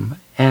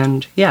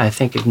 I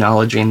think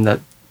acknowledging that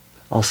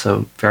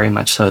also very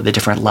much so the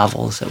different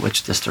levels at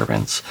which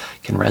disturbance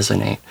can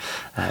resonate,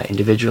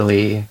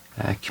 individually,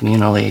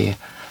 communally,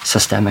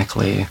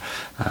 systemically.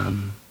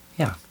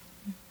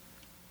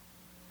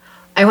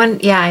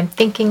 I'm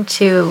thinking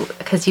too,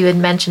 because you had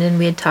mentioned and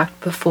we had talked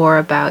before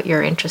about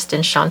your interest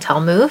in Chantal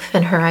Mouffe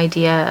and her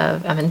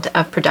idea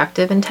of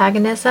productive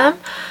antagonism.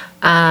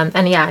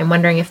 I'm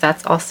wondering if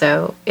that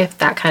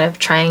kind of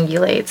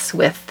triangulates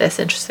with this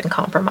interest in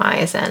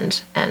compromise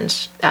and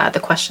the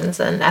questions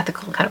and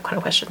ethical kind of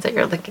questions that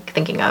you're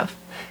thinking of.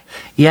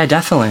 Yeah,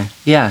 definitely.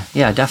 Yeah,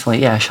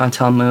 definitely. Yeah,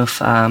 Chantal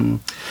Mouffe.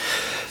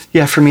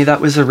 For me,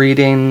 that was a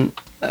reading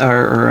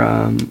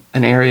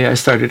an area I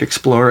started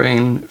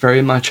exploring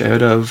very much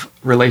out of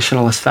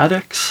relational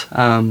aesthetics.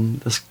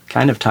 This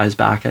kind of ties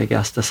back, I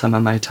guess, to some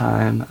of my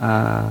time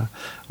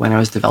when I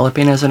was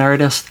developing as an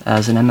artist,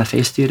 as an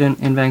MFA student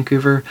in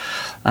Vancouver,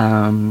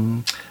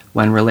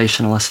 when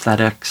relational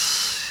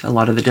aesthetics, a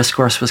lot of the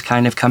discourse was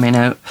kind of coming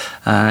out,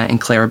 and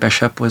Claire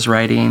Bishop was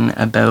writing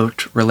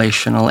about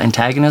relational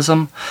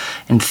antagonism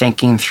and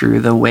thinking through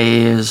the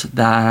ways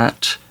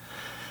that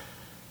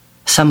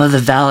some of the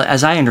value,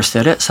 as I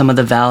understood it, some of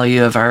the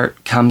value of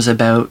art comes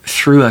about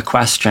through a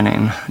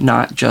questioning,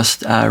 not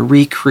just a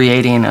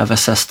recreating of a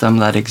system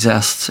that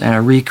exists and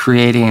a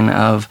recreating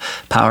of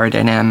power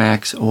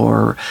dynamics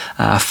or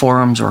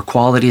forms or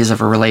qualities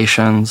of a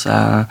relations.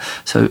 Or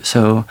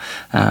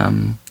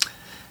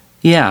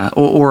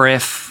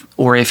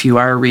if you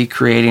are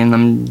recreating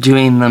them,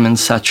 doing them in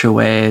such a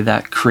way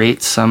that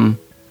creates some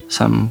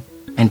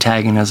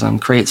antagonism,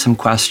 creates some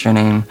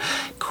questioning,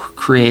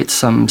 create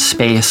some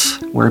space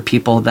where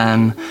people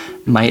then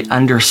might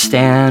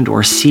understand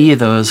or see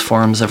those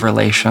forms of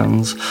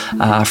relations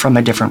from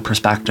a different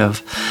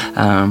perspective.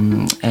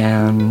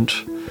 And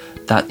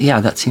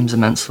that seems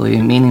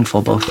immensely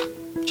meaningful, both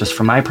just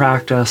for my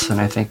practice and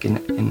I think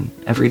in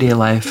everyday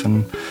life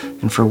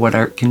and for what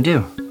art can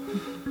do.